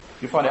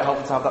You find it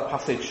helpful to have that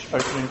passage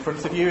open in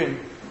front of you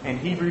in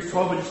Hebrews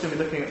 12. We're just going to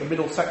be looking at the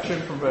middle section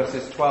from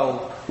verses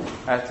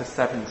 12 to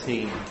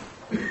 17.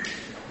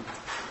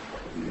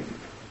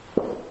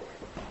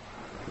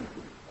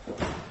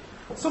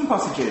 Some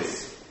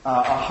passages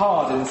are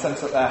hard in the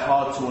sense that they're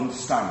hard to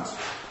understand.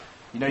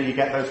 You know, you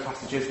get those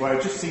passages where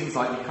it just seems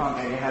like you can't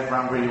get your head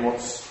around really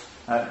what's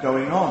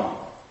going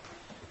on.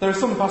 There are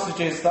some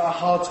passages that are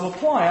hard to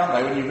apply, aren't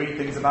they, when you read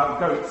things about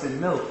goats in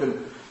milk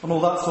and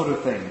all that sort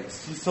of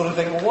things. You sort of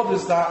think, well, what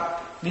does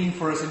that mean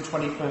for us in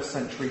 21st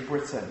century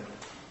Britain?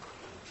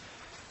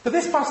 But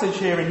this passage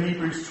here in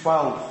Hebrews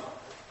 12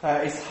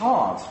 is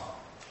hard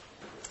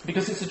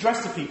because it's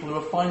addressed to people who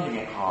are finding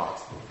it hard.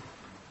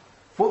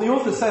 What the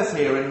author says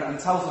here and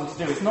tells them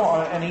to do is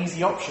not an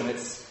easy option.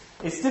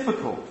 It's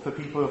difficult for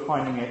people who are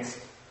finding it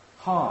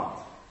hard.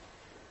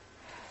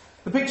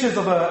 The pictures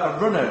of a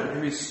runner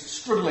who is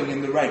struggling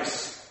in the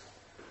race,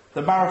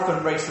 the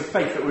marathon race of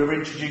faith that we were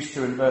introduced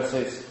to in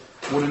verses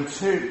 1 and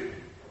 2.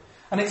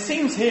 And it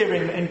seems here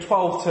in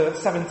 12 to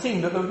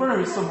 17 that the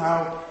runner is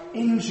somehow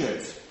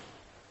injured.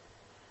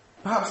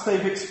 Perhaps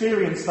they've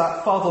experienced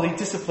that fatherly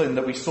discipline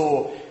that we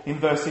saw in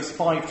verses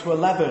 5 to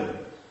 11.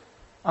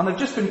 And they've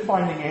just been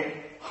finding it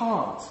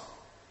hard.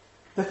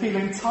 They're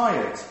feeling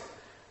tired.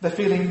 They're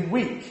feeling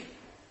weak.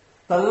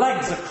 Their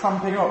legs are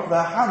cramping up.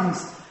 Their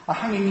hands are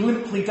hanging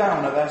limply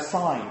down at their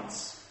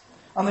sides.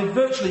 And they've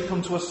virtually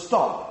come to a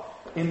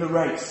stop in the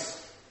race.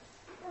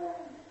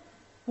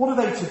 What are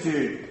they to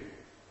do?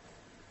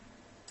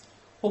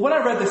 Well, when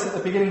I read this at the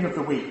beginning of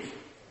the week,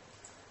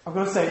 I've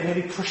got to say it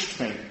nearly crushed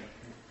me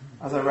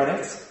as I read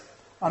it.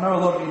 I know a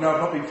lot of you know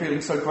I've not been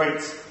feeling so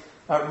great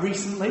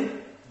recently.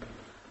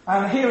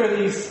 And here are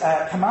these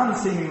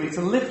commands seemingly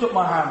to lift up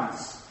my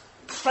hands,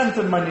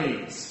 strengthen my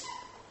knees,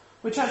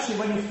 which actually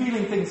when you're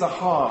feeling things are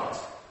hard,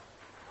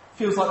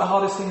 feels like the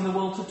hardest thing in the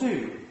world to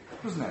do,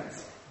 doesn't it?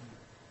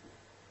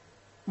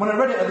 When I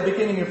read it at the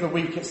beginning of the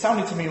week, it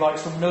sounded to me like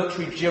some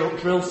military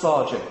drill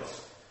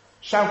sergeant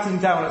shouting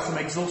down at some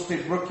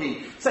exhausted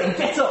rookie, saying,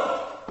 "Get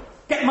up!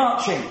 Get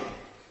marching!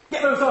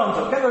 Get those arms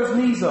up! Get those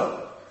knees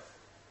up!"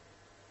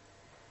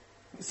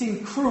 It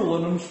seemed cruel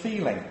and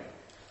unfeeling,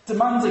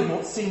 demanding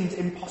what seemed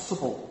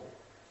impossible.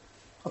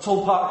 I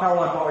told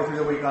Caroline partway through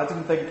the week that I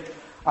didn't think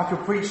I could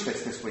preach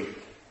this week.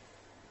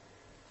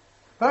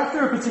 But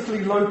after a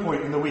particularly low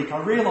point in the week, I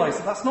realised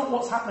that that's not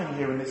what's happening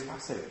here in this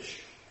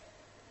passage.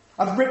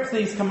 I've ripped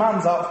these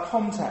commands out of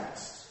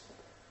context.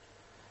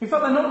 In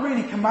fact, they're not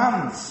really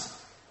commands,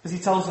 as he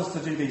tells us to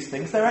do these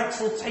things. They're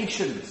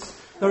exhortations.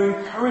 They're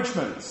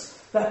encouragements.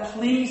 They're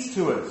pleas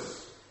to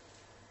us.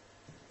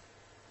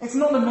 It's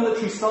not the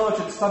military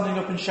sergeant standing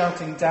up and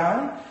shouting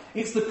down.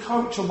 It's the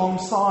coach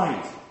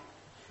alongside.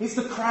 It's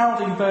the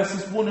crowd in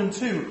verses 1 and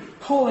 2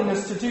 calling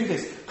us to do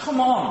this. Come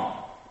on,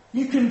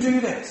 you can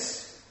do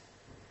this.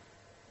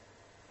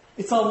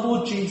 It's our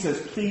Lord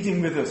Jesus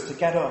pleading with us to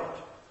get up,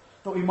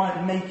 that we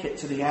might make it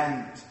to the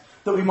end,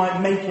 that we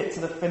might make it to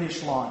the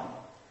finish line.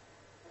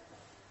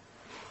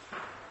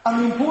 And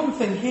the important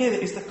thing here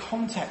is the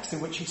context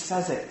in which he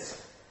says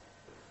it.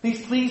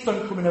 These pleas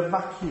don't come in a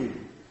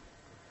vacuum.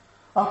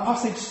 Our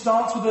passage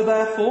starts with a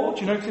therefore.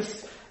 Do you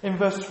notice in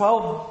verse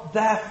 12,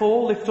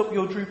 therefore lift up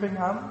your drooping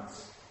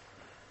hands?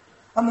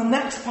 And the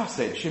next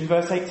passage in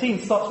verse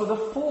 18 starts with a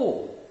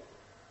for.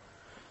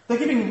 They're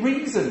giving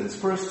reasons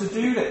for us to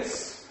do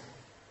this.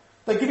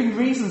 They're giving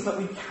reasons that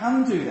we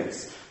can do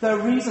this. There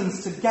are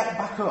reasons to get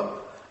back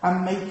up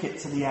and make it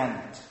to the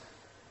end.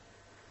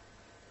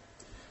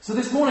 So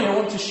this morning I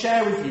want to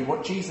share with you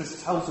what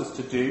Jesus tells us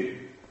to do,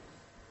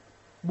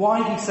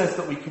 why he says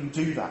that we can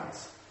do that,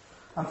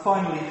 and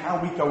finally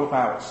how we go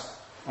about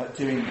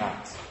doing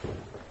that.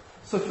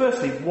 So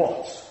firstly,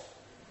 what?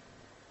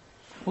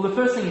 Well, the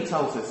first thing he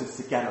tells us is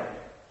to get up.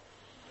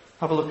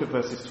 Have a look at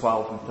verses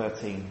 12 and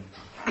 13.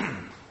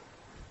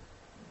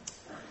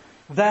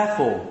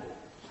 Therefore,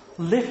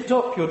 lift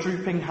up your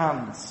drooping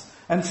hands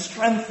and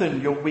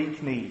strengthen your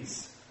weak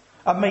knees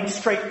and make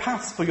straight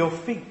paths for your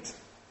feet,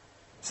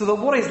 so that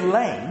what is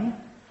lame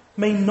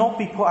may not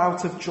be put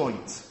out of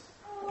joint,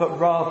 but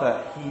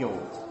rather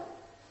healed.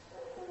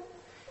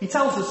 He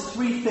tells us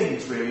three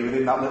things really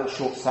within that little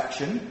short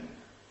section.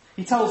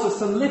 He tells us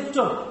to lift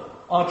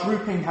up our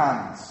drooping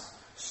hands,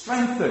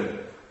 strengthen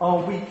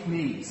our weak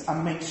knees,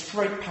 and make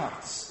straight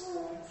paths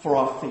for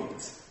our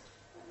feet.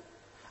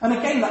 And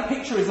again, that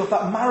picture is of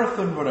that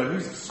marathon runner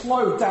who's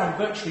slowed down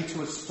virtually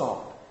to a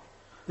stop.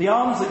 The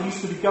arms that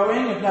used to be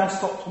going have now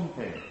stopped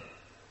pumping.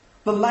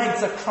 The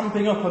legs are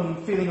cramping up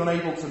and feeling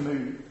unable to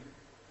move.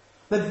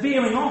 They're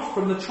veering off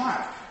from the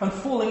track and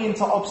falling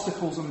into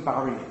obstacles and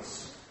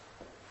barriers.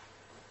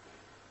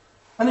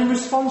 And in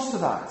response to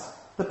that,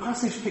 the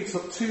passage picks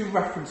up two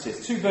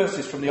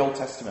verses from the Old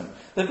Testament.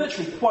 They're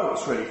virtually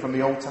quotes, really, from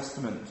the Old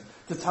Testament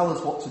to tell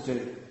us what to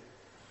do.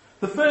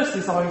 The first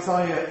is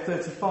Isaiah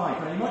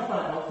 35. Now, you might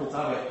find it helpful to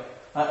have it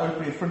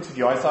open in front of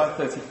you. Isaiah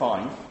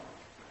 35.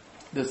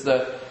 There's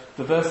the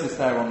verses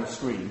there on the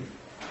screen.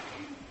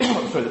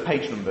 Sorry, the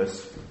page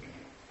numbers.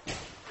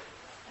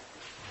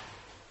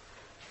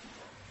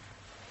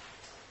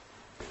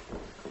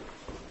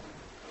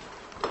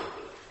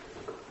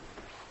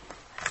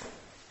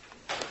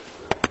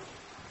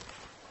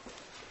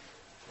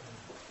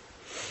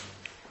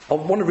 I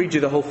want to read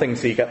you the whole thing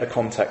so you get the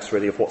context,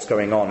 really, of what's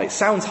going on. It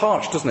sounds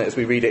harsh, doesn't it, as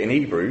we read it in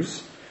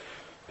Hebrews?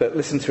 But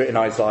listen to it in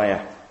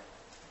Isaiah.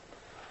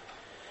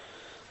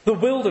 The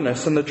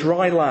wilderness and the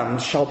dry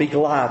land shall be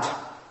glad.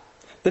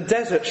 The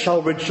desert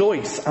shall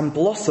rejoice and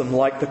blossom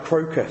like the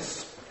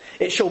crocus.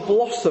 It shall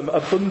blossom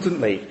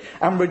abundantly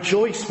and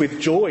rejoice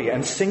with joy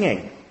and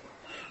singing.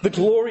 The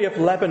glory of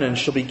Lebanon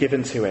shall be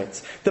given to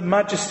it, the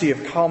majesty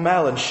of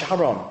Carmel and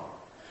Sharon.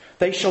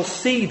 They shall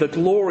see the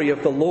glory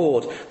of the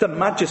Lord, the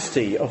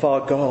majesty of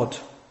our God.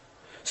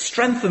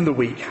 Strengthen the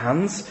weak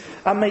hands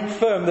and make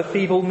firm the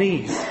feeble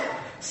knees.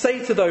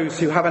 Say to those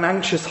who have an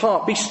anxious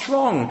heart, be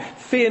strong,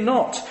 fear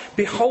not.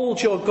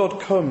 Behold, your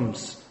God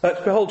comes.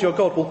 Behold, your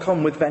God will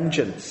come with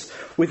vengeance,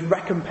 with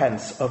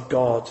recompense of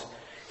God.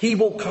 He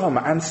will come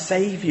and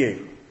save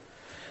you.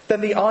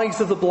 Then the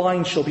eyes of the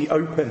blind shall be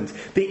opened,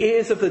 the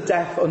ears of the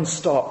deaf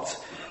unstopped.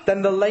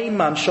 Then the lame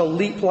man shall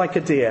leap like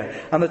a deer,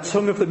 and the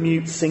tongue of the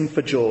mute sing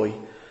for joy.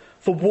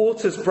 For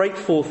waters break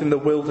forth in the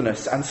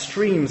wilderness, and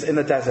streams in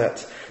the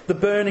desert. The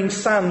burning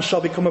sand shall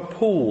become a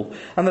pool,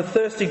 and the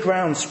thirsty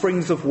ground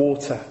springs of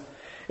water.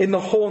 In the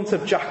haunt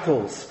of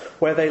jackals,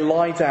 where they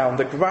lie down,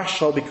 the grass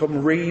shall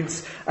become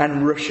reeds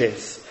and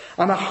rushes.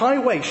 And a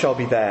highway shall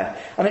be there,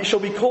 and it shall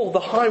be called the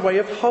highway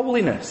of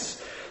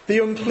holiness.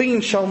 The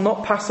unclean shall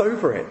not pass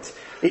over it.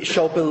 It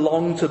shall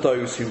belong to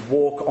those who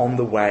walk on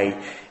the way.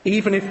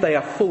 Even if they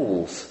are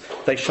fools,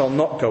 they shall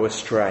not go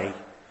astray.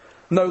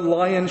 No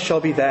lion shall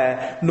be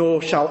there,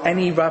 nor shall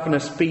any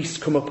ravenous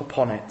beast come up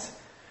upon it.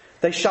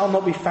 They shall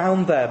not be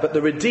found there, but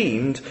the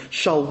redeemed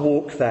shall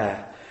walk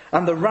there.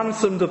 And the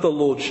ransomed of the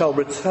Lord shall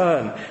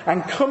return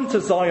and come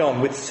to Zion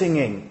with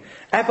singing.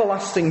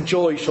 Everlasting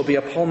joy shall be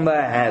upon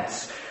their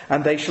heads,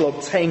 and they shall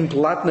obtain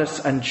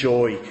gladness and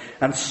joy,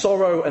 and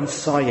sorrow and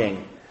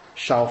sighing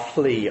shall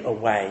flee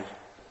away.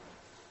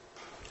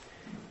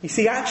 You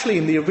see, actually,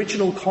 in the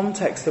original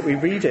context that we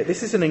read it,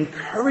 this is an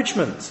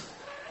encouragement.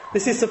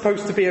 This is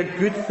supposed to be a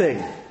good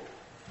thing.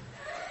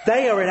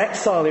 They are in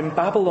exile in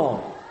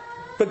Babylon,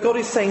 but God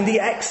is saying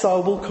the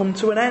exile will come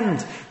to an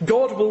end.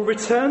 God will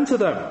return to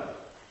them,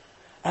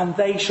 and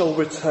they shall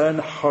return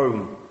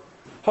home.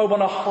 Home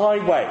on a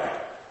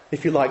highway,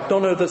 if you like.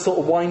 None of the sort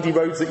of windy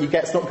roads that you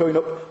get. It's not going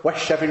up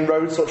West Shevin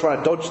Road, sort of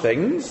trying to dodge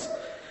things.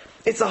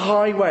 It's a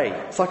highway.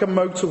 It's like a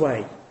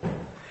motorway.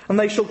 And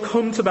they shall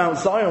come to Mount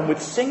Zion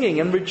with singing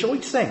and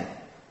rejoicing.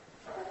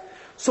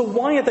 So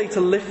why are they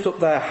to lift up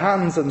their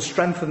hands and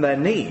strengthen their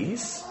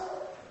knees?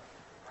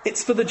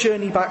 It's for the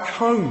journey back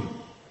home.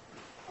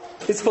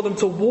 It's for them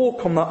to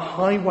walk on that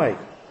highway.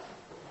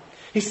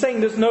 He's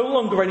saying there's no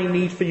longer any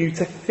need for you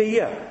to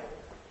fear.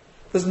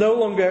 There's no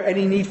longer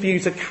any need for you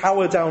to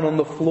cower down on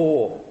the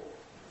floor.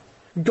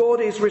 God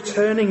is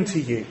returning to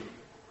you.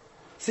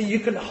 So you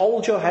can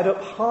hold your head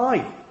up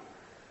high.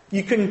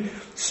 You can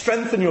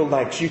strengthen your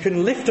legs. You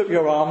can lift up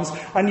your arms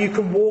and you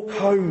can walk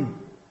home.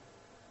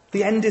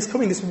 The end is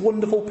coming, this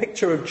wonderful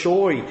picture of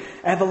joy,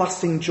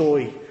 everlasting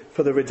joy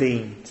for the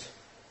redeemed.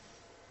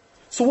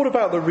 So what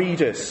about the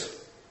readers?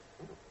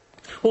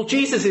 Well,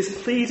 Jesus is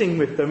pleading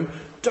with them,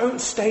 don't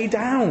stay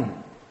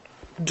down.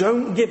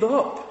 Don't give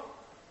up.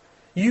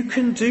 You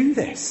can do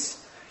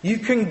this. You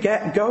can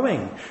get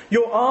going.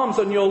 Your arms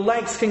and your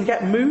legs can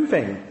get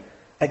moving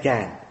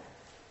again.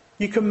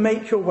 You can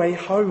make your way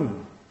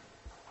home.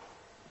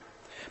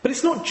 But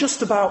it's not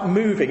just about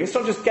moving. It's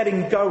not just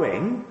getting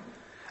going.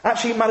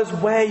 Actually, it matters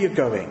where you're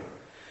going.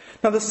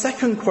 Now, the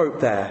second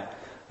quote there,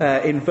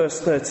 in verse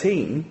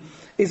 13,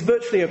 is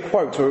virtually a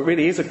quote, or it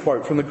really is a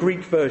quote, from the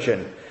Greek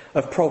version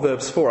of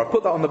Proverbs 4. I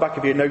put that on the back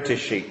of your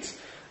notice sheet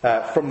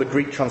from the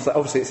Greek translation.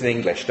 Obviously, it's in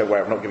English, don't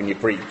worry, I'm not giving you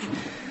Greek.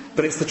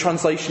 But it's the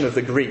translation of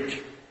the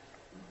Greek.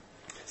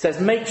 It says,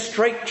 make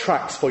straight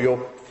tracks for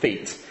your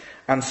feet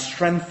and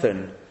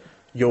straighten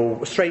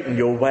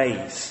your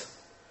ways.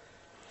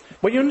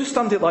 When you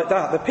understand it like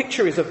that, the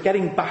picture is of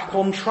getting back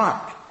on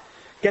track.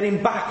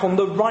 Getting back on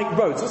the right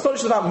road. So it's not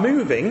just about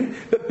moving,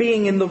 but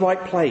being in the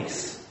right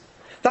place.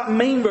 That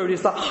main road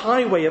is that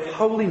highway of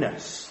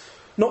holiness.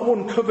 Not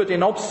one covered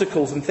in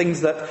obstacles and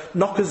things that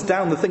knock us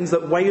down, the things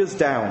that weigh us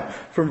down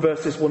from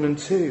verses 1 and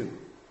 2.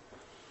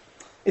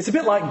 It's a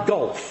bit like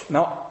golf.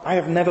 Now, I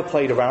have never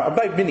played around. I've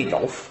played mini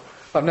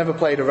golf. I've never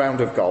played a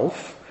round of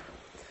golf.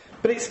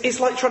 But it's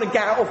like trying to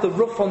get out of the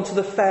rough onto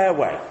the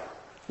fairway.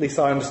 At least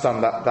I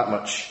understand that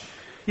much.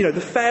 You know,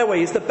 the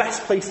fairway is the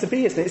best place to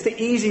be, isn't it? It's the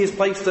easiest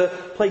place to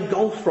play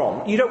golf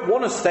from. You don't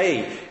want to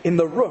stay in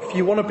the rough.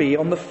 You want to be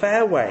on the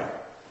fairway.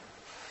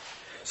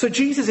 So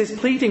Jesus is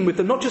pleading with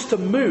them not just to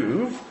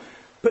move,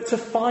 but to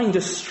find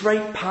a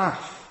straight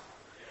path.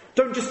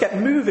 Don't just get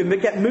moving,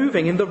 but get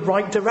moving in the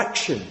right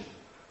direction.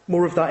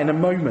 More of that in a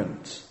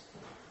moment.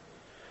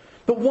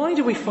 But why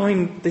do we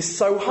find this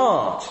so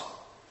hard?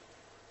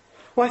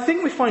 Well, I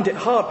think we find it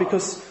hard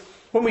because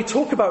when we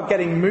talk about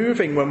getting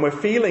moving, when we're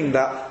feeling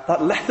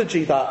that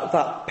lethargy,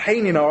 that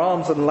pain in our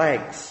arms and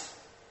legs,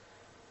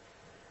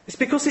 it's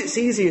because it's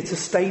easier to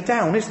stay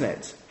down, isn't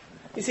it?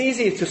 It's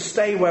easier to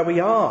stay where we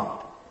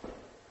are.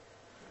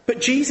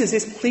 But Jesus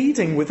is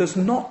pleading with us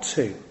not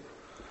to.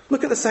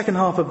 Look at the second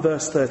half of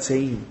verse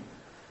 13.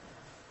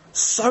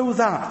 so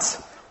that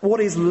what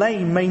is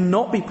lame may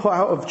not be put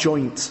out of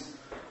joint,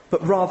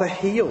 but rather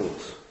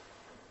healed.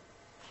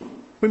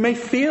 We may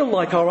feel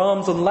like our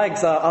arms and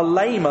legs are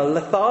lame or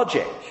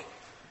lethargic,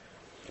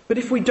 but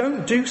if we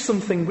don't do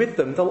something with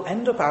them, they'll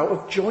end up out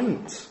of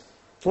joint.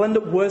 They'll end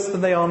up worse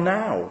than they are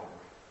now.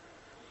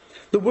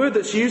 The word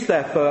that's used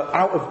there for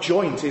out of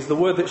joint is the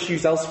word that's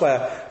used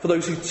elsewhere for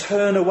those who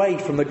turn away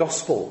from the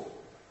gospel.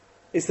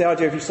 It's the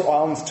idea of your sort of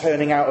arms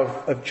turning out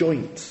of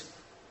joint.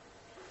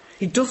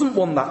 He doesn't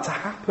want that to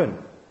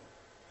happen.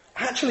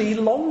 Actually, he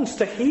longs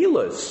to heal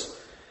us.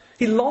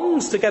 He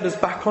longs to get us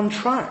back on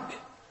track.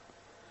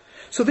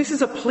 So this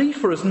is a plea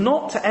for us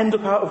not to end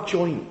up out of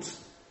joint,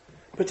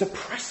 but to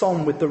press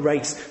on with the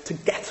race, to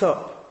get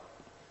up.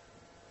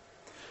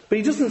 But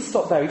he doesn't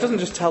stop there. He doesn't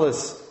just tell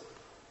us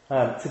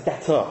to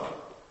get up.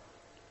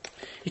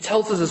 He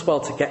tells us as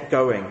well to get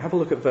going. Have a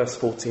look at verse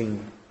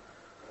 14.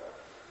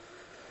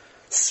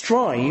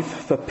 Strive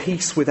for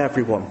peace with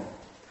everyone,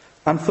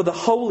 and for the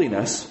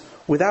holiness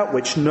without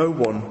which no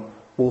one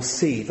will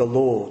see the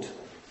Lord.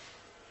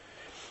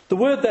 The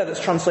word there that's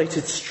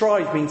translated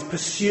strive means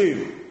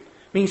pursue,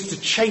 means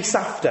to chase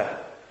after,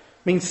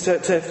 means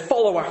to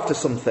follow after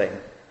something.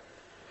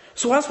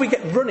 So as we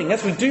get running,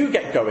 as we do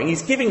get going,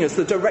 he's giving us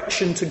the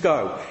direction to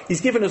go. He's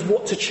given us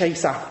what to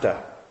chase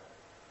after.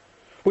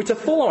 We're to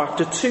follow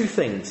after two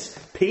things: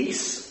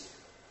 peace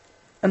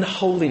and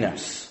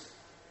holiness.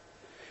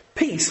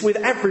 Peace with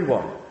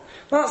everyone.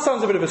 Now, that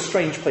sounds a bit of a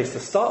strange place to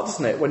start,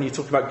 doesn't it, when you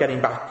talk about getting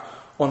back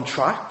on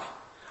track?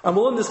 And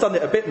we'll understand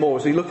it a bit more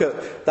as we look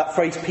at that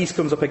phrase peace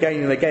comes up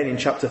again and again in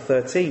chapter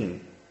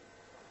 13.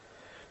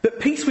 But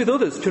peace with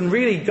others can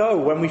really go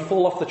when we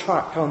fall off the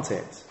track, can't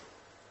it?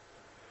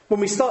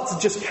 When we start to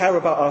just care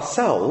about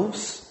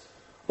ourselves,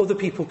 other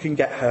people can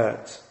get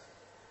hurt.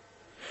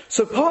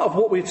 So part of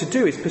what we're to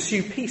do is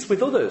pursue peace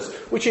with others,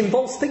 which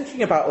involves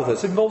thinking about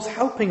others, involves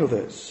helping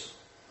others.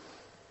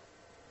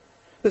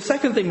 The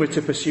second thing we're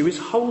to pursue is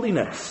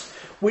holiness,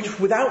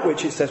 without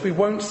which it says we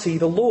won't see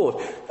the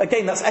Lord.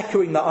 Again, that's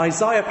echoing that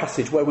Isaiah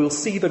passage where we'll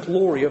see the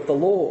glory of the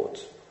Lord.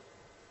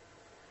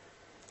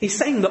 He's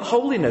saying that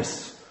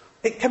holiness,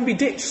 it can be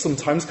ditched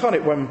sometimes, can't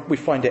it, when we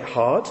find it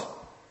hard?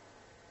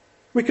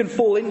 We can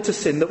fall into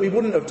sin that we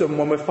wouldn't have done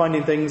when we're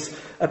finding things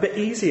a bit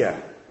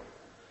easier.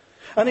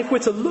 And if we're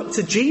to look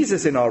to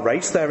Jesus in our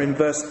race, there in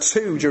verse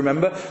 2, do you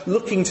remember?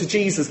 Looking to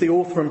Jesus, the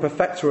author and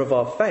perfecter of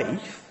our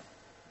faith,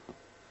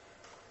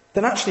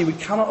 then actually we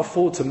cannot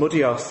afford to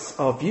muddy our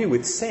view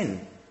with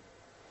sin.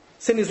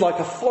 Sin is like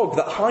a fog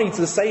that hides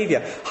the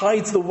Saviour,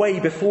 hides the way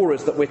before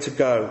us that we're to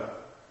go.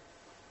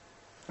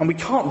 And we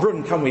can't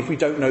run, can we, if we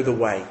don't know the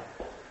way?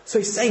 So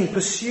he's saying,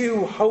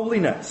 pursue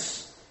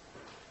holiness.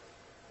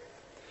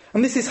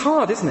 And this is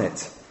hard, isn't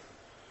it?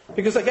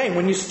 Because again,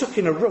 when you're stuck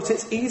in a rut,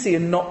 it's easier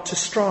not to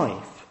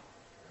strive.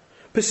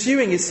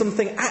 Pursuing is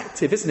something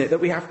active, isn't it, that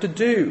we have to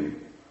do.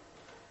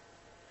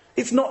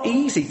 It's not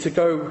easy to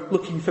go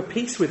looking for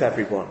peace with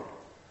everyone.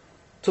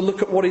 To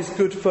look at what is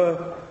good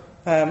for...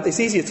 it's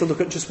easier to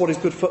look at just what is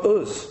good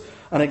for us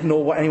and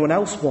ignore what anyone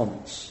else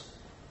wants.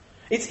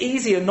 It's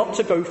easier not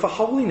to go for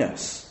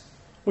holiness.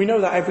 We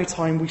know that every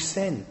time we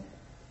sin.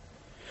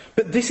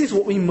 But this is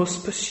what we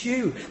must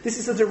pursue. This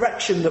is the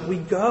direction that we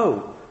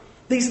go.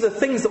 These are the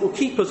things that will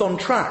keep us on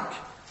track.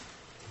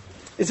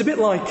 It's a bit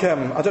like,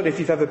 I don't know if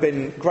you've ever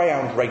been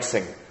greyhound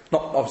racing.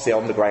 Not obviously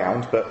on the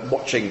greyhound, but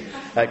watching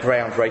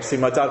greyhound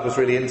racing. My dad was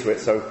really into it,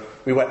 so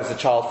we went as a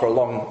child for a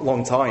long,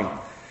 long time.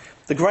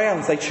 The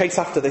greyhounds, they chase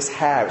after this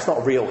hare. It's not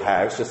a real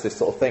hare, it's just this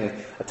sort of thing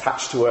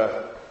attached to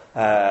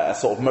a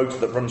sort of motor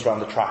that runs around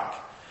the track.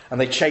 And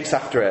they chase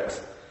after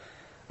it.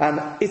 And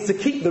it's to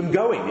keep them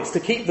going. It's to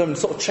keep them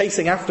sort of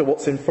chasing after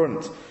what's in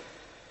front.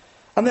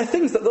 And they're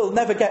things that they'll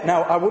never get.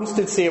 Now, I once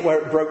did see it where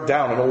it broke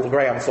down and all the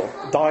greyhounds sort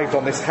of dived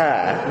on this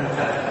hare.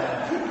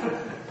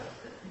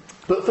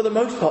 But for the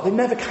most part, they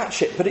never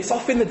catch it. But it's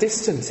off in the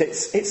distance.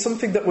 It's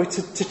something that we're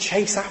to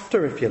chase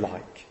after, if you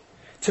like.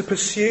 To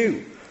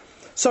pursue.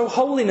 So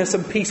holiness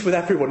and peace with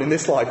everyone in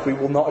this life, we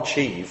will not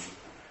achieve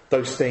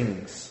those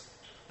things.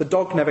 The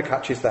dog never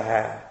catches the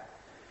hare.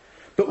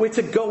 But we're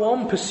to go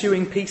on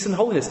pursuing peace and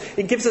holiness.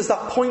 It gives us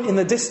that point in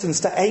the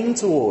distance to aim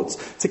towards,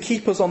 to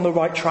keep us on the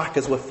right track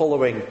as we're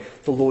following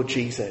the Lord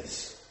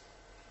Jesus.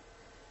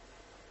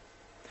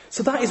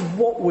 So that is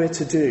what we're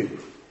to do.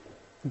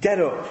 Get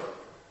up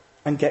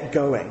and get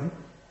going.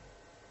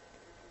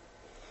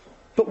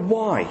 But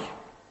why?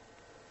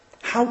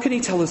 How can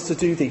he tell us to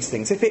do these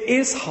things? If it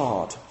is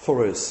hard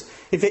for us,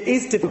 if it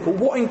is difficult,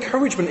 what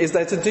encouragement is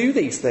there to do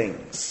these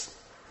things?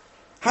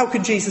 How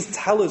can Jesus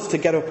tell us to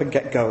get up and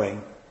get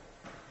going?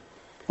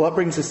 Well, that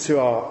brings us to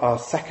our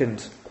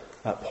second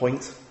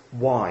point.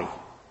 Why?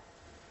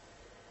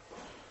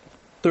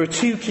 There are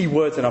two key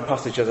words in our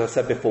passage, as I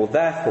said before,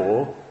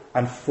 therefore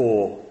and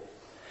for.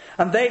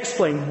 And they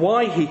explain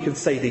why he can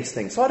say these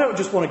things. So I don't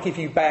just want to give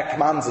you bare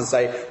commands and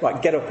say,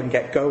 right, get up and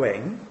get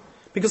going,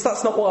 because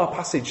that's not what our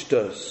passage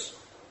does.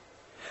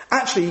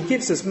 Actually, he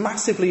gives us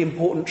massively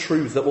important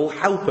truths that will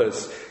help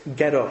us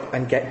get up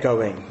and get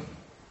going.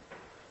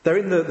 They're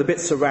in the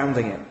bits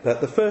surrounding it.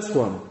 The first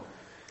one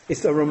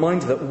It's a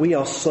reminder that we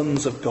are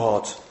sons of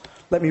God.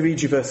 Let me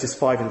read you verses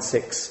 5 and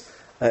 6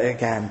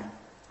 again.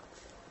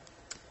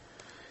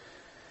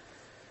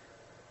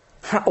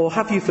 Or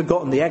have you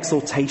forgotten the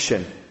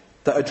exhortation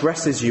that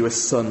addresses you as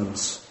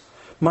sons?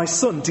 My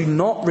son, do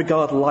not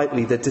regard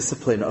lightly the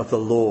discipline of the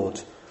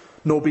Lord,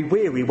 nor be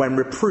weary when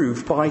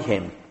reproved by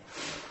him.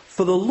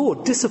 For the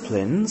Lord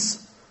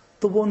disciplines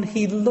the one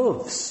he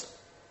loves,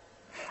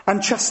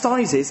 and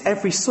chastises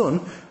every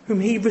son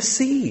whom he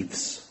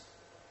receives.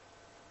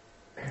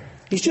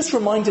 He's just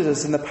reminded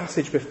us in the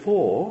passage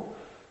before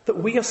that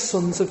we are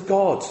sons of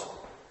God,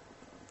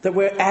 that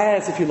we're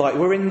heirs, if you like,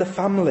 we're in the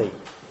family.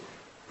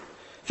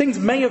 Things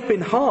may have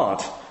been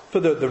hard for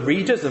the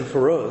readers and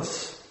for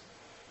us,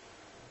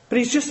 but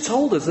he's just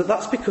told us that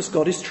that's because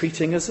God is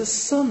treating us as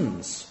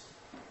sons,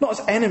 not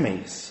as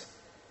enemies.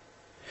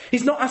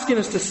 He's not asking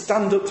us to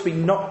stand up to be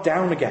knocked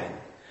down again.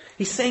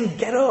 He's saying,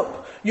 get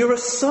up. You're a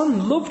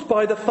son loved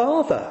by the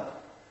Father.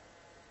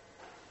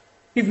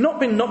 You've not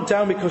been knocked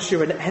down because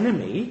you're an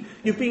enemy.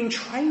 You're being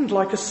trained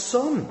like a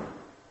son.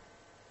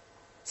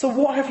 So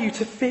what have you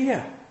to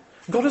fear?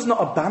 God has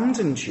not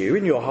abandoned you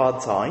in your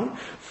hard time.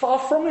 Far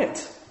from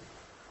it.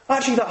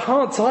 Actually, that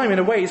hard time, in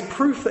a way, is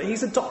proof that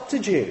he's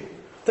adopted you,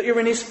 that you're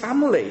in his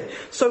family.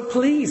 So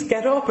please,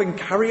 get up and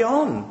carry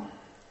on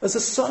as a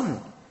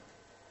son.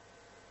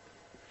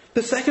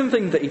 The second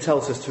thing that he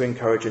tells us to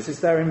encourage us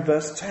is there in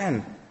verse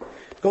 10.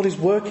 God is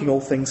working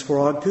all things for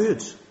our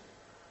good.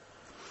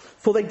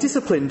 For they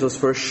disciplined us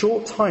for a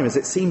short time as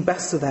it seemed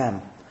best to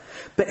them.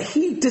 But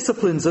he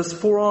disciplines us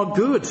for our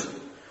good,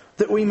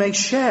 that we may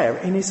share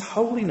in his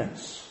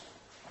holiness.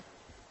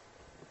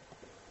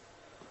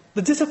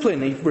 The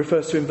discipline he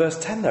refers to in verse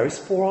 10 there is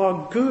for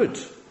our good.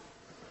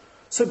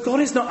 So God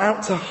is not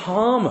out to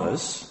harm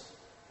us.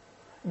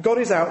 God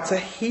is out to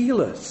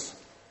heal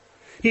us.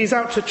 He is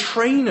out to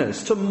train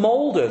us, to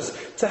mould us,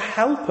 to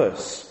help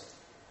us.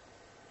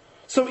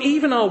 So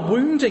even our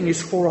wounding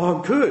is for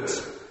our good.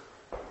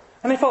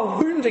 And if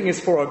our wounding is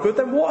for our good,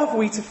 then what have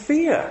we to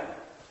fear?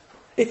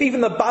 If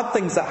even the bad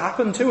things that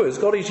happen to us,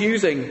 God is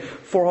using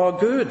for our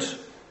good.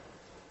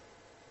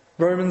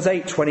 Romans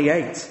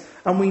 8:28.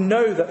 And we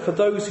know that for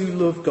those who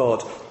love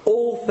God,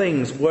 all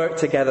things work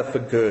together for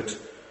good,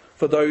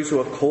 for those who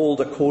are called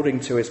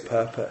according to his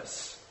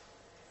purpose.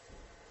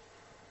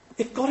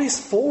 If God is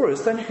for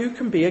us, then who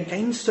can be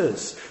against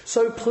us?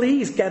 So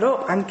please get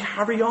up and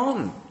carry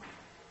on.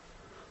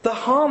 The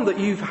harm that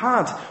you've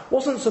had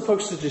wasn't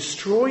supposed to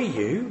destroy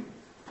you,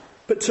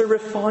 but to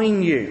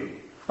refine you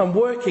and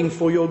working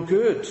for your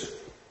good.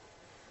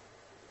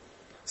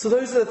 So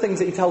those are the things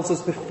that he tells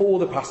us before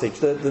the passage,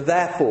 the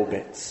therefore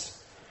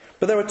bits.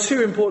 But there are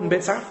two important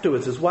bits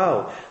afterwards as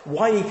well,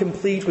 why he can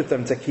plead with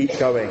them to keep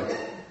going.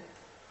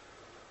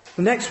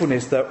 The next one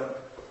is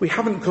that we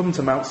haven't come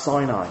to Mount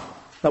Sinai.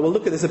 Now we'll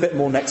look at this a bit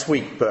more next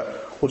week,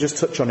 but we'll just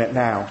touch on it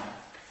now.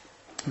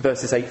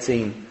 Verses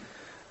 18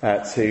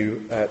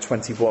 to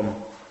 21.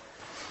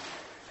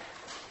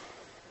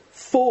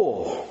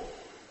 For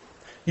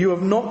you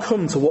have not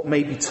come to what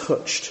may be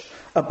touched,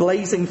 a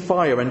blazing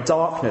fire and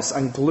darkness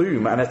and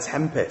gloom and a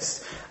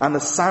tempest, and the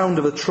sound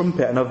of a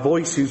trumpet and a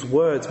voice whose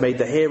words made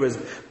the hearers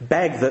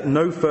beg that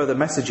no further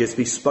messages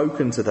be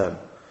spoken to them.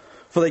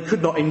 For they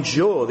could not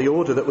endure the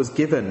order that was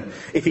given,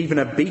 if even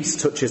a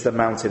beast touches the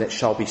mountain, it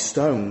shall be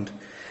stoned.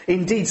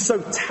 Indeed,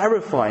 so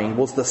terrifying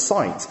was the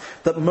sight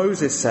that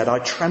Moses said, I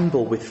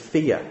tremble with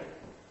fear.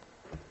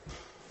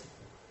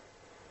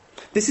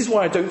 This is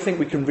why I don't think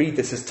we can read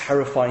this as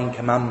terrifying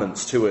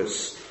commandments to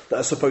us that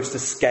are supposed to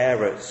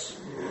scare us.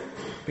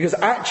 Because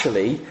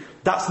actually,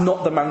 that's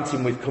not the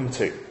mountain we've come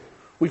to.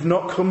 We've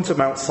not come to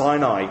Mount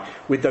Sinai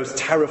with those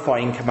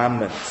terrifying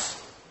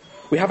commandments.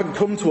 We haven't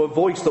come to a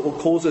voice that will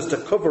cause us to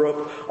cover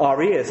up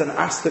our ears and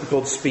ask that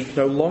God speak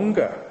no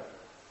longer.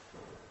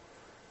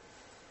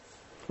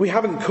 We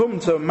haven't come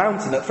to a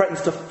mountain that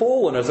threatens to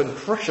fall on us and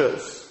crush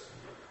us,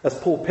 as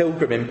Paul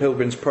Pilgrim in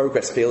Pilgrim's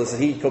Progress feels as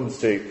he comes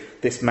to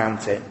this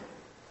mountain.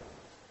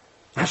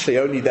 Actually,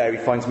 only there he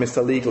finds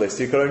Mr. Legalist,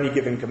 who could only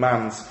give him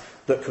commands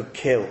that could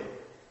kill.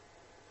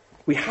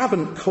 We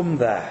haven't come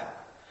there.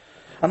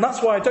 And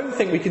that's why I don't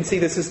think we can see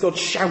this as God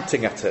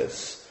shouting at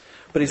us,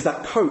 but is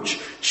that coach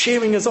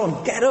cheering us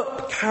on. Get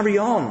up, carry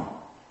on.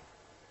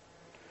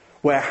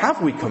 Where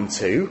have we come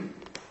to?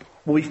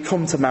 Well, we've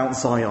come to Mount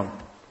Zion.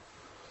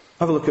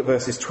 Have a look at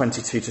verses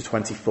 22 to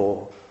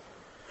 24.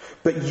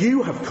 But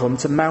you have come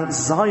to Mount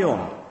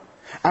Zion,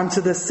 and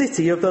to the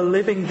city of the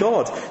living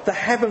God, the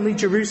heavenly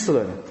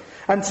Jerusalem,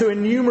 and to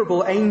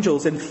innumerable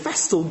angels in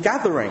festal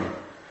gathering,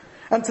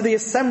 and to the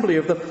assembly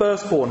of the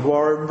firstborn who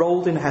are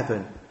enrolled in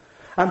heaven,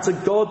 and to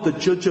God the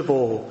judge of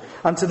all,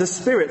 and to the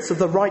spirits of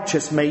the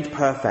righteous made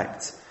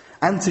perfect,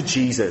 and to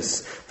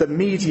Jesus, the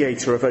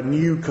mediator of a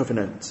new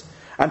covenant,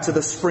 and to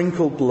the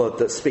sprinkled blood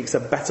that speaks a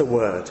better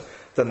word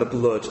than the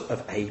blood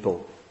of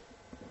Abel.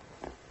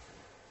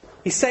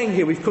 He's saying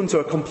here we've come to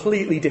a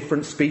completely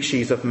different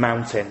species of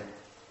mountain.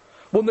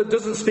 One that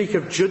doesn't speak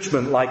of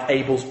judgment like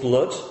Abel's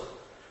blood,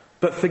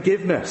 but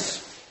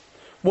forgiveness.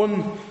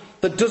 One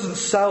that doesn't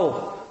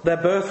sell their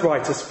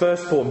birthright as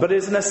firstborn, but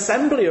is an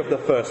assembly of the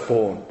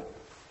firstborn.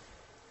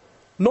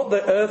 Not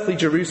the earthly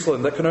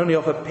Jerusalem that can only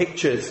offer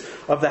pictures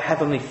of the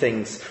heavenly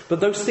things, but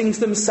those things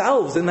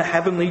themselves in the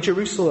heavenly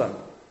Jerusalem.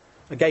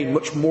 Again,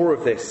 much more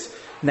of this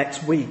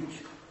next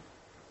week.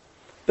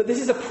 But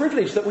this is a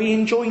privilege that we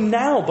enjoy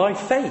now by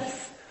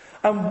faith,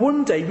 and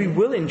one day we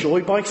will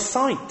enjoy by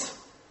sight.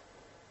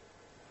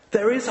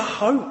 There is a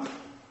hope.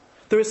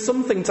 There is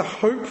something to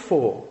hope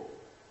for.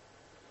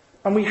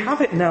 And we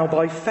have it now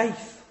by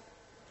faith.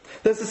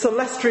 There's a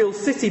celestial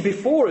city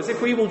before us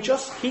if we will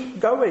just keep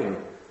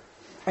going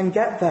and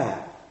get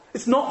there.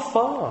 It's not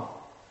far.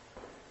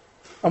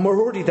 And we're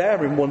already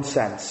there in one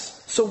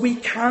sense. So we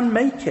can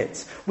make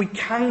it. We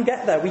can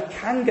get there. We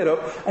can get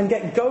up and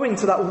get going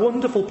to that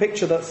wonderful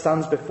picture that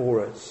stands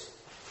before us.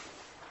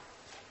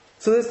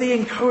 So there's the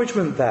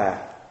encouragement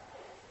there.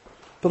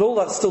 But all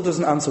that still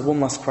doesn't answer one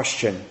last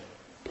question,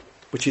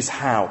 which is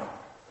how.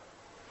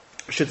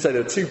 I should say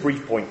there are two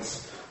brief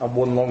points and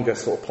one longer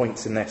sort of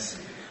point in this.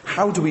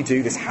 How do we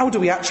do this? How do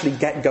we actually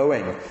get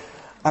going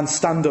and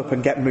stand up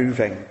and get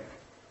moving?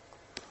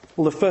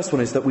 Well, the first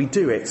one is that we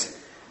do it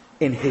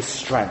in his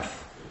strength.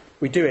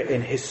 We do it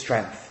in his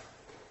strength.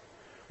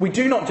 We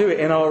do not do it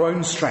in our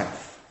own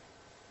strength.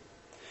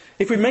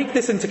 If we make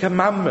this into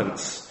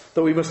commandments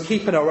that we must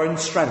keep in our own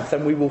strength,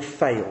 then we will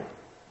fail.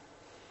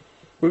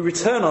 We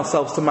return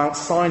ourselves to Mount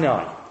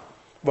Sinai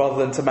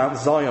rather than to Mount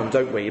Zion,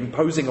 don't we?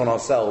 Imposing on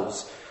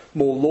ourselves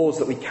more laws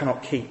that we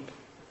cannot keep.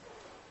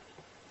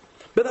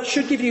 But that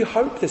should give you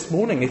hope this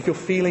morning if you're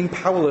feeling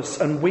powerless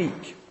and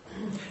weak.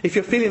 If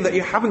you're feeling that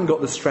you haven't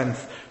got the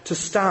strength to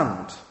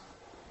stand.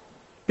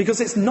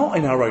 Because it's not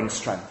in our own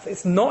strength.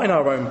 It's not in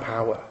our own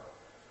power.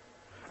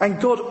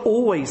 And God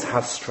always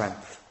has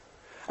strength.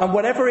 And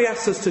whenever he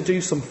asks us to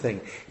do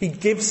something, he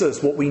gives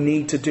us what we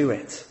need to do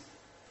it.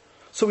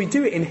 So we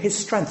do it in his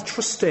strength,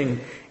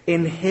 trusting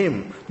in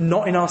him,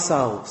 not in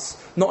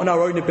ourselves, not in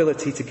our own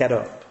ability to get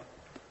up.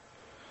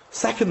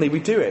 Secondly, we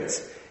do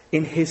it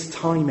in his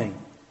timing.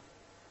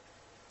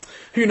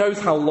 Who knows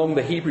how long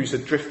the Hebrews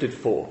had drifted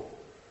for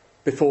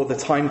before the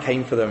time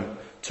came for them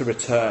to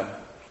return?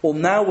 Well,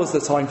 now was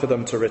the time for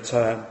them to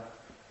return.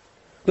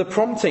 The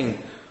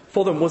prompting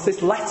for them was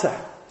this letter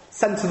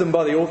sent to them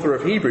by the author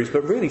of Hebrews,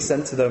 but really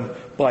sent to them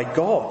by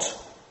God.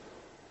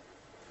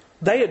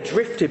 They had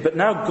drifted, but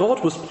now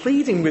God was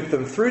pleading with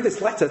them through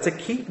this letter to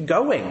keep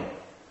going.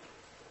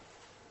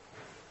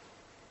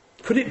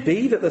 Could it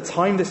be that the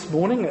time this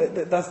morning,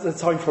 that's the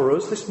time for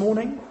us this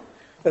morning,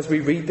 as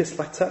we read this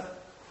letter?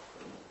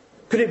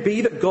 Could it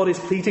be that God is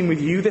pleading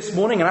with you this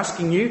morning and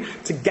asking you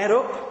to get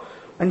up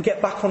and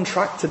get back on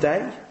track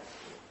today?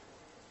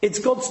 It's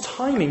God's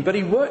timing, but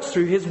he works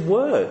through his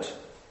word.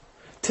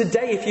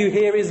 Today, if you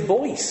hear his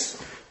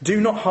voice,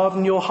 do not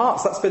harden your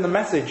hearts. That's been the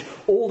message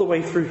all the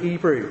way through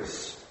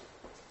Hebrews.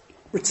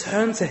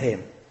 Return to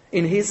him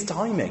in his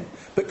timing.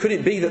 But could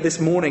it be that this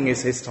morning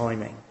is his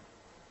timing?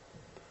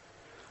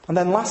 And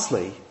then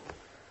lastly,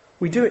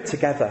 we do it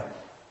together.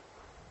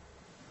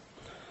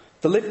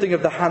 The lifting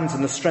of the hands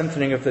and the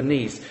strengthening of the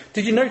knees.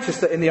 Did you notice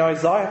that in the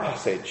Isaiah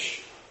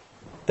passage,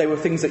 they were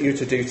things that you were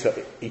to do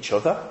to each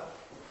other?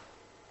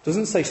 It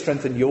doesn't say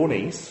strengthen your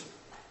knees.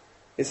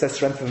 It says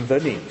strengthen the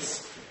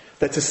knees.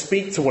 They're to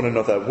speak to one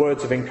another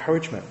words of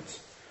encouragement.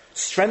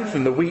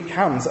 Strengthen the weak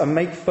hands and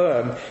make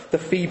firm the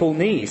feeble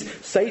knees.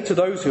 Say to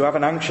those who have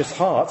an anxious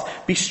heart,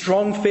 be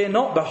strong, fear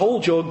not.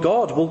 Behold, your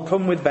God will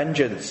come with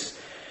vengeance.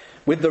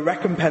 With the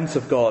recompense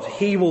of God,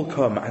 he will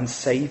come and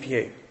save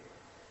you.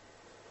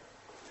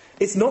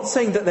 It's not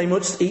saying that they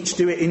must each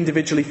do it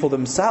individually for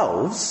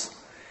themselves.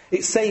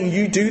 It's saying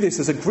you do this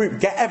as a group.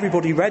 Get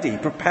everybody ready.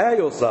 Prepare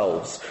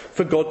yourselves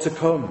for God to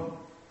come.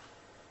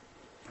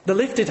 The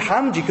lifted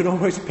hand you can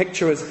almost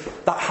picture as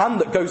that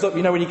hand that goes up,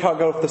 you know, when you can't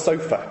go off the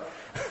sofa.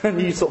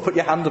 And you sort of put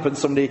your hand up and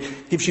somebody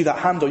gives you that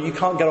hand, or you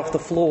can't get off the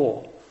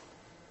floor.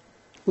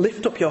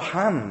 Lift up your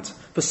hand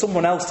for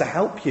someone else to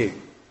help you.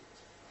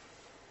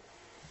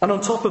 And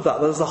on top of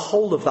that, there's the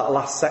whole of that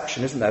last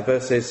section, isn't there?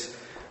 Verses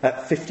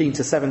 15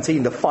 to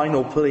 17, the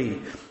final plea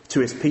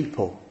to his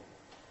people.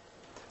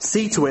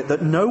 See to it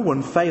that no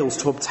one fails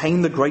to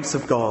obtain the grace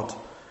of God,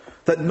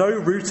 that no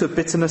root of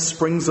bitterness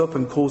springs up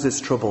and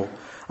causes trouble,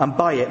 and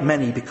by it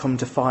many become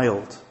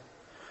defiled.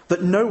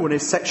 That no one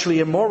is sexually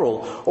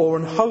immoral or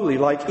unholy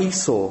like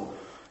Esau,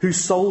 who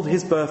sold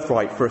his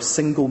birthright for a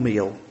single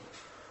meal.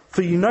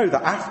 For you know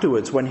that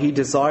afterwards, when he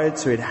desired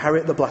to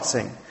inherit the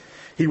blessing,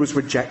 he was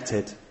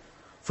rejected,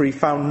 for he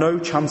found no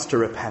chance to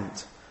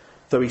repent,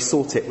 though he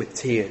sought it with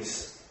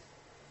tears.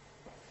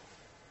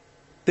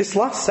 This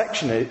last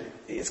section,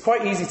 it's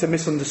quite easy to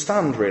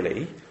misunderstand,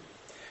 really.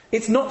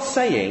 It's not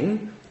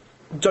saying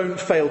don't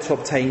fail to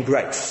obtain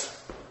grace.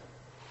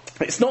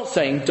 It's not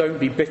saying don't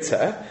be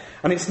bitter,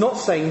 and it's not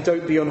saying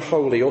don't be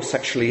unholy or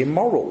sexually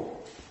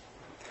immoral.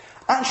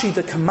 Actually,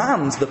 the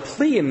command, the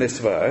plea in this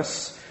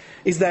verse,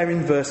 is there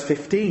in verse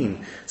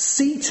 15.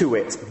 See to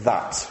it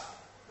that.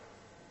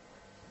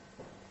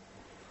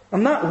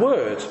 And that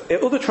word,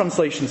 other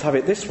translations have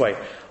it this way.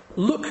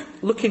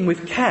 Looking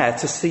with care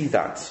to see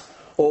that.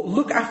 or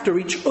look after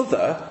each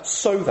other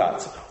so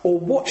that, or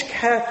watch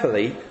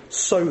carefully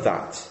so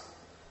that.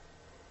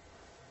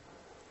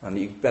 And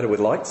you better with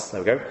lights,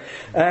 there we go.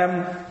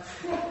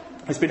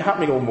 It's been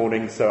happening all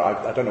morning, so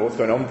I don't know what's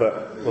going on,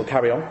 but we'll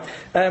carry on.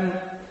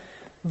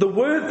 The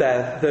word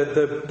there,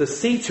 the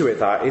C to it,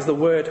 that is the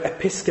word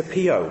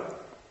episkopio.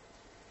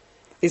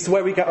 It's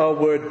where we get our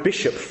word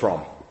bishop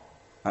from,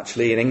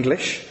 actually, in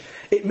English.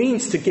 It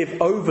means to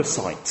give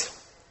oversight.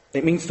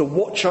 It means to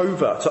watch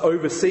over, to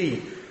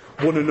oversee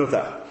one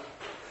another.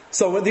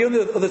 So the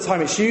only other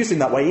time it's used in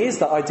that way is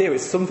that idea.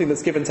 It's something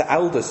that's given to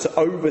elders to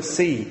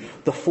oversee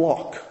the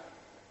flock.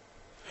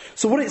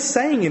 So what it's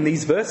saying in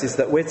these verses,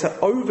 that we're to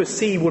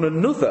oversee one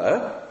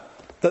another,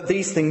 that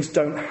these things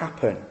don't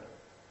happen.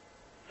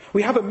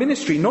 We have a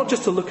ministry not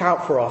just to look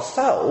out for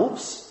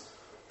ourselves,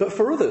 but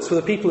for others, for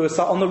the people who are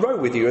sat on the row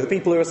with you, or the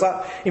people who are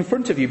sat in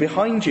front of you,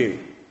 behind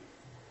you.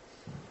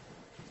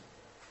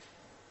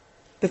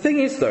 The thing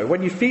is, though,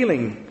 when you're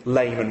feeling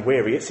lame and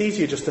weary, it's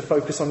easier just to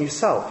focus on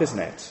yourself, isn't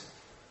it?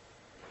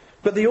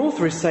 But the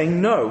author is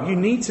saying, no, you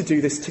need to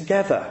do this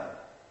together.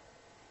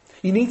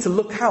 You need to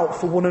look out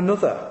for one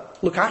another,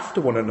 look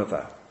after one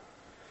another.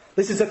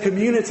 This is a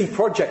community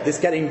project that's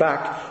getting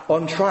back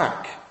on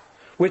track.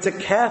 We're to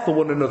care for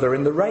one another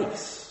in the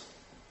race.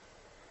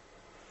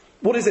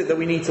 What is it that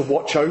we need to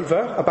watch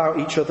over about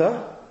each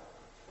other?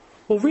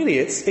 Well, really,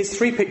 it's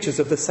three pictures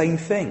of the same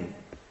thing.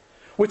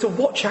 We're to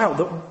watch out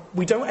that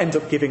we don't end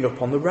up giving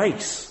up on the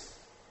race.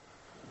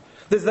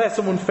 There's there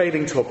someone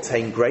failing to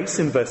obtain grace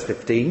in verse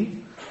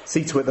 15.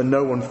 See to it that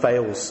no one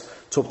fails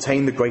to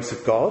obtain the grace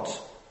of God.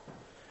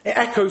 It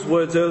echoes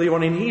words earlier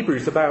on in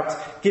Hebrews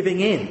about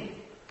giving in.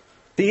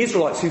 The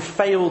Israelites who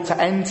failed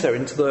to enter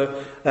into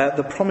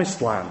the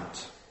promised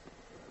land.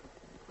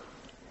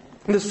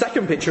 And the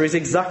second picture is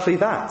exactly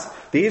that.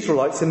 The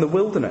Israelites in the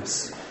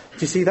wilderness. Do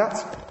you see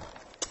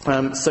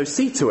that? So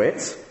see to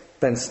it,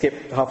 then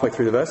skip halfway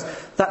through the verse,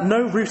 that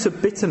no root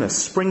of bitterness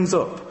springs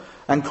up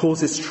and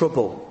causes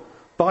trouble.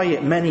 By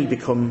it many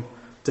become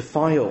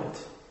defiled.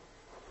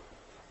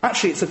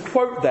 Actually, it's a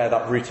quote there,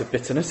 that root of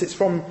bitterness. It's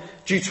from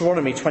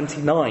Deuteronomy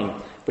 29,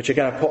 which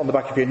again I put on the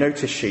back of your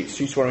notice sheets.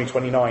 Deuteronomy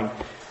 29,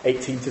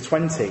 18 to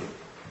 20.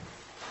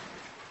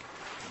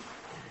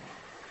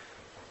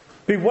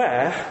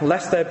 Beware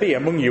lest there be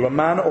among you a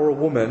man or a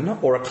woman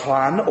or a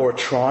clan or a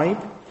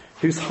tribe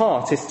whose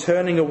heart is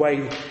turning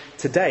away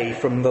today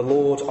from the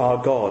Lord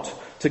our God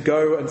to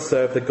go and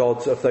serve the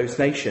gods of those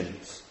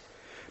nations.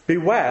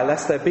 Beware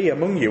lest there be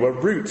among you a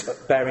root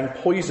bearing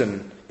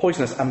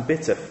poisonous and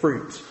bitter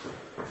fruit.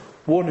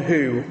 One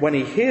who, when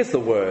he hears the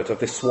word of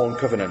this sworn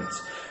covenant,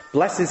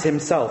 blesses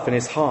himself in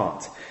his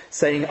heart,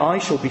 saying, I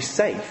shall be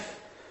safe,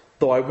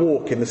 though I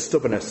walk in the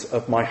stubbornness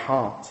of my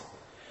heart.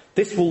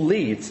 This will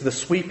lead to the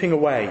sweeping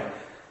away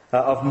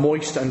of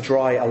moist and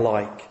dry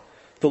alike.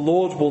 The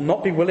Lord will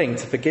not be willing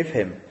to forgive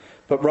him,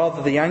 but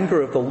rather the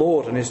anger of the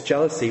Lord and his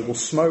jealousy will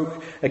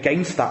smoke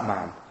against that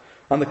man.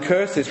 And the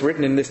curses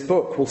written in this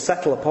book will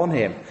settle upon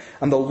him,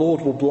 and the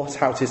Lord will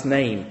blot out his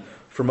name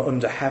from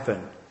under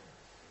heaven.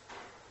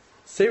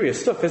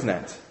 Serious stuff, isn't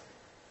it?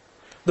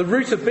 The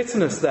root of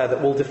bitterness there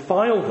that will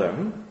defile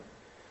them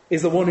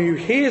is the one who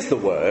hears the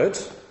word,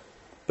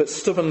 but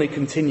stubbornly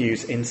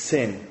continues in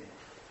sin.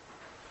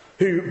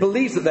 Who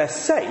believes that they're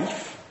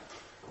safe,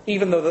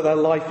 even though that their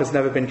life has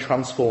never been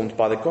transformed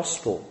by the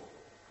gospel.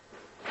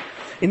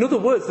 In other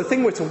words, the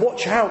thing we're to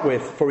watch out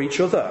with for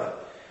each other,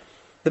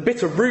 the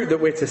bitter root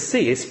that we're to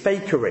see, is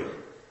fakery.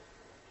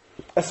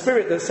 A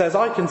spirit that says,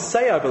 I can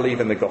say I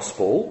believe in the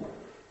gospel,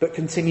 but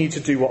continue to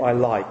do what I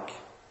like.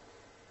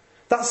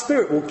 That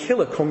spirit will kill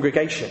a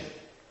congregation.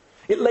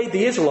 It laid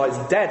the Israelites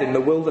dead in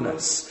the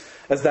wilderness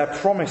as their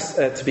promise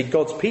to be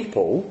God's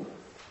people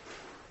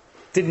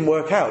didn't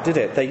work out, did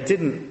it?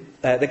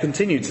 They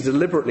continued to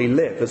deliberately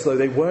live as though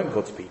they weren't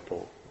God's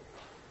people.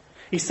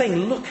 He's saying,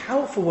 look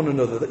out for one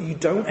another that you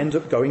don't end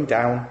up going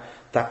down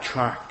that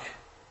track.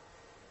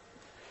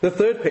 The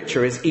third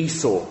picture is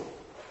Esau.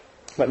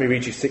 Let me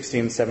read you 16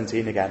 and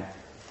 17 again.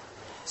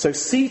 So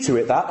see to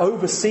it that,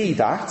 oversee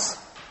that,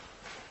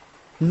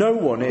 no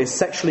one is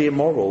sexually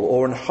immoral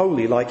or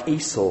unholy like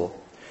Esau,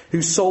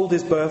 who sold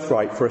his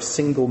birthright for a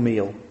single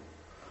meal.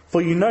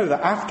 For you know that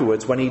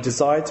afterwards, when he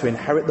desired to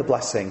inherit the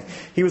blessing,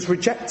 he was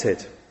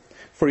rejected,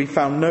 for he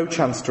found no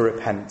chance to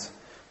repent,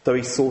 though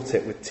he sought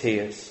it with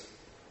tears.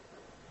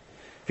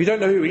 If you don't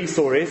know who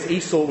Esau is,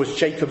 Esau was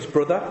Jacob's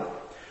brother,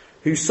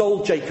 who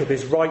sold Jacob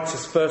his rights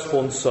as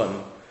firstborn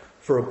son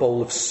for a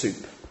bowl of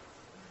soup.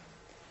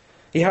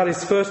 He had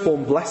his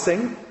firstborn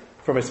blessing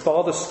from his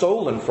father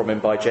stolen from him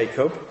by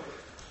Jacob,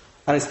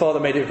 and his father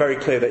made it very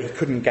clear that he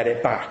couldn't get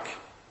it back.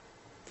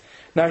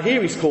 Now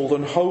here he's called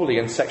unholy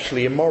and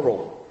sexually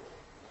immoral.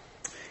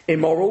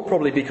 Immoral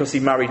probably because he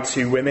married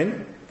two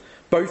women,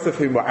 both of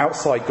whom were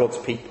outside God's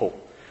people.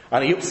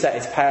 And he upset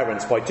his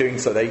parents by doing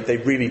so. They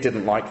really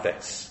didn't like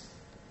this.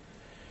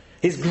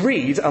 His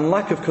greed and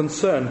lack of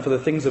concern for the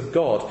things of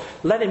God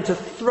led him to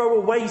throw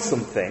away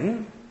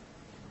something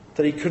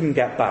that he couldn't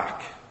get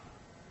back.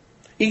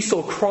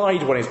 Esau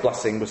cried when his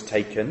blessing was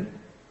taken.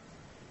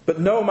 but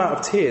no amount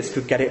of tears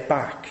could get it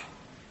back.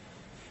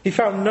 He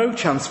found no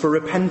chance for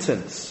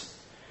repentance.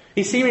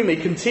 He seemingly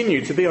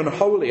continued to be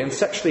unholy and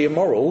sexually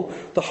immoral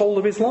the whole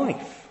of his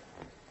life.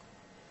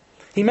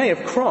 He may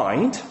have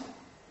cried,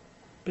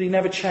 but he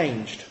never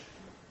changed.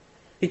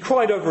 He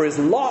cried over his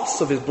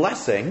loss of his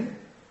blessing,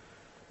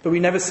 but we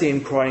never see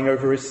him crying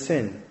over his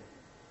sin.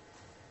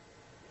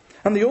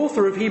 And the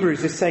author of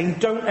Hebrews is saying,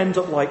 don't end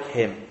up like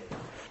him.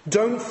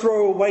 Don't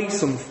throw away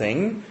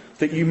something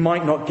that you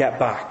might not get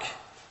back.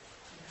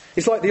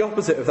 It's like the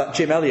opposite of that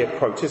Jim Elliot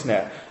quote, isn't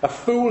it? A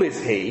fool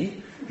is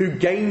he who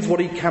gains what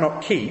he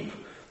cannot keep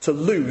to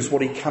lose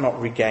what he cannot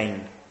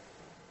regain.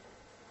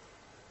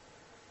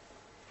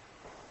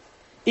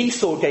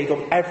 Esau gave up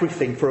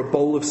everything for a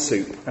bowl of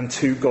soup and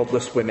 2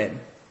 godless women.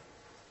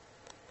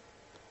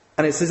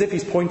 And it's as if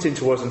he's pointing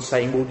to us and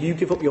saying, will you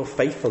give up your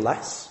faith for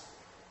less?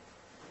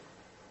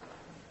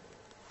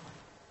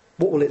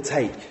 What will it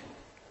take?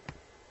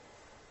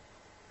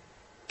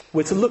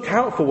 We're to look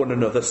out for one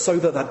another so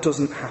that that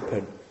doesn't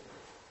happen.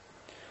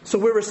 So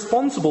we're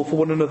responsible for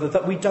one another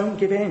that we don't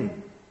give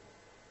in.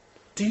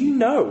 Do you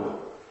know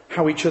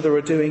how each other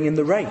are doing in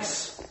the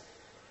race?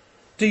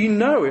 Do you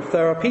know if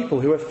there are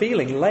people who are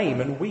feeling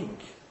lame and weak?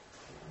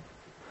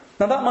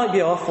 Now that might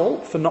be our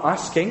fault for not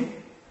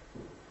asking,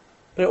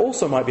 but it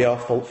also might be our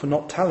fault for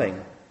not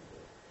telling.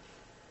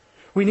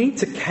 We need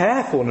to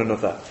care for one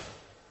another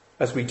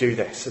as we do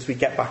this, as we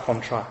get back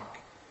on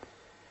track.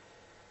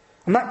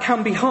 And that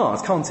can be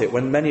hard, can't it,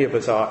 when many of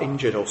us are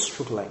injured or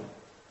struggling?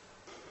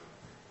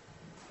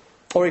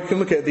 Or you can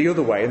look at it the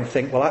other way and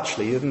think, well,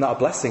 actually, isn't that a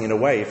blessing in a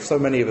way? If so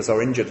many of us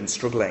are injured and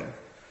struggling,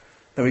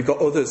 then we've got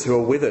others who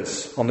are with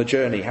us on the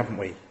journey, haven't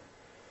we?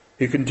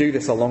 Who can do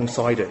this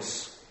alongside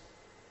us.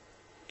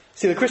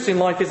 See, the Christian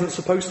life isn't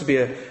supposed to be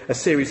a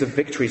series of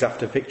victories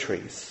after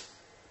victories.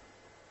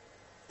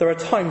 There are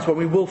times when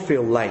we will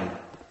feel lame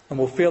and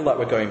we'll feel like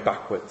we're going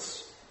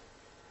backwards.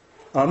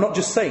 And I'm not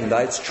just saying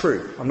that, it's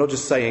true. I'm not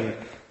just saying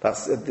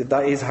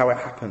that is how it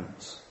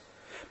happens.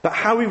 But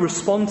how we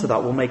respond to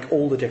that will make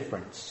all the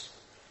difference.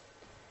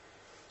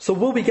 So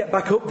will we get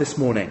back up this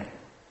morning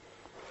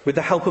with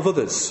the help of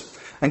others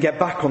and get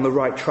back on the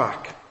right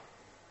track?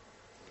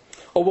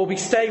 Or will we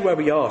stay where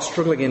we are,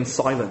 struggling in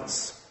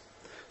silence,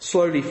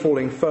 slowly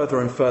falling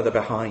further and further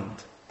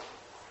behind?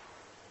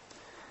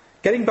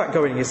 Getting back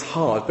going is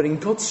hard, but in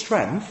God's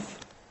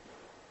strength,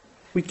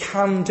 we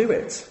can do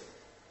it.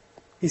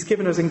 He's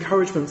given us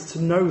encouragement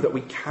to know that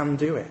we can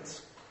do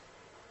it.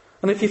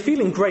 And if you're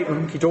feeling great and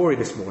hunky-dory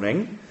this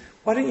morning,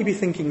 why don't you be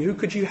thinking, who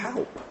could you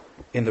help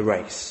in the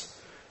race?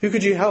 Who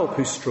could you help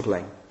who's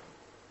struggling?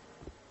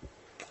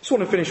 I just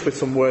want to finish with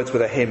some words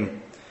with a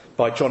hymn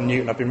by John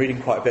Newton. I've been reading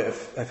quite a bit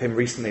of him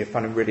recently. I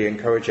found him really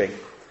encouraging.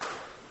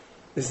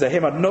 This is a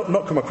hymn I'd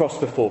not come across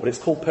before, but it's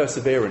called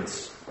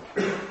Perseverance.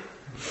 And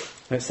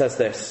it says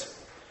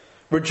this: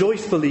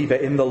 Rejoice, believer,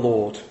 in the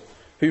Lord,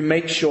 who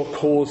makes your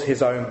cause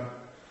his own.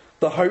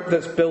 The hope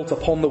that's built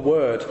upon the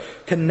word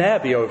can ne'er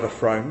be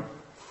overthrown.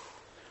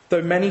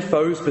 Though many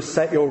foes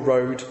beset your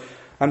road,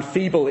 and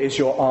feeble is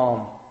your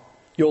arm,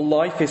 your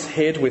life is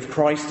hid with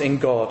Christ in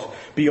God,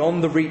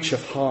 beyond the reach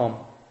of harm.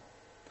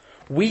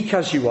 Weak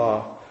as you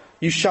are,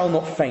 you shall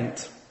not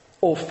faint,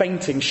 or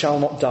fainting shall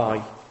not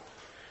die.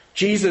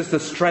 Jesus, the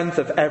strength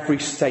of every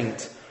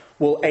saint,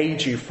 will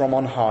aid you from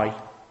on high.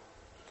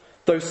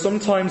 Though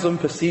sometimes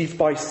unperceived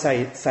by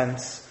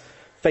sense,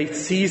 faith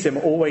sees him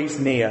always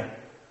near,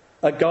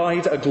 a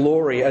guide, a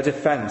glory, a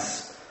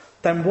defence.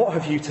 Then what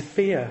have you to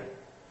fear?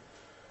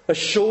 As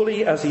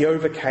surely as he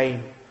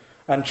overcame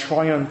and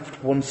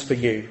triumphed once for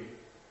you,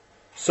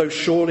 so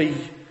surely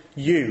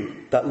you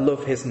that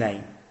love his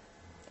name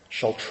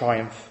shall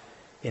triumph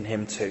in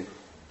him too.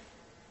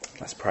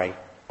 Let's pray.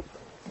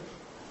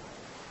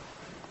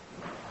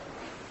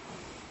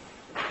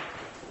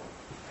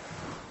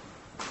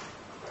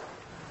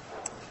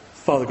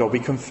 Father God, we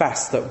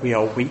confess that we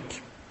are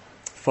weak.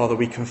 Father,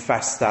 we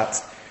confess that,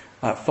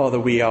 Father,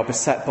 we are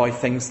beset by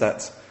things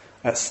that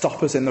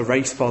stop us in the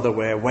race. Father,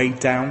 we're weighed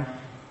down.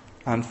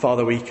 And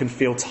Father, we can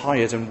feel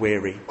tired and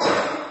weary.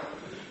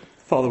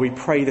 Father, we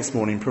pray this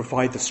morning,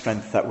 provide the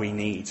strength that we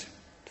need,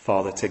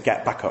 Father, to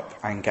get back up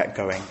and get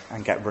going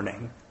and get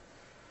running.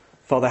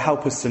 Father,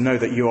 help us to know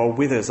that you are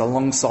with us,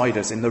 alongside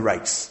us in the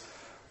race.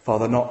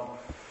 Father, not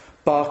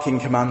barking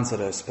commands at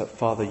us, but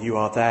Father, you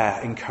are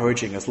there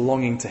encouraging us,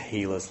 longing to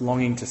heal us,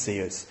 longing to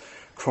see us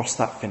cross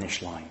that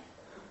finish line.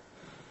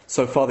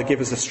 So Father,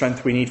 give us the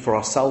strength we need for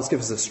ourselves,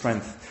 give us the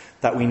strength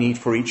that we need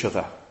for each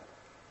other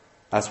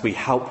as we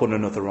help one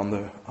another on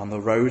the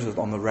road,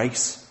 on the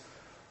race.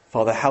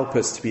 Father, help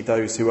us to be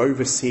those who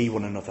oversee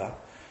one another.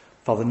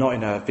 Father, not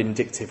in a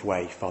vindictive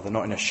way, Father,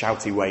 not in a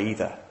shouty way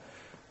either,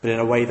 but in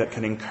a way that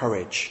can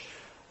encourage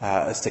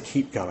us to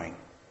keep going.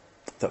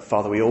 That,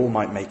 Father, we all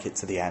might make it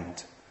to the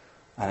end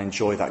and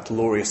enjoy that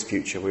glorious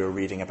future we were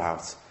reading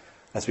about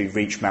as we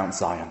reach Mount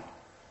Zion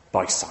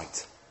by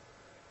sight.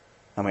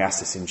 And we ask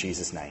this in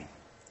Jesus' name.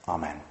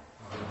 Amen.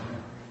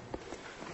 Amen.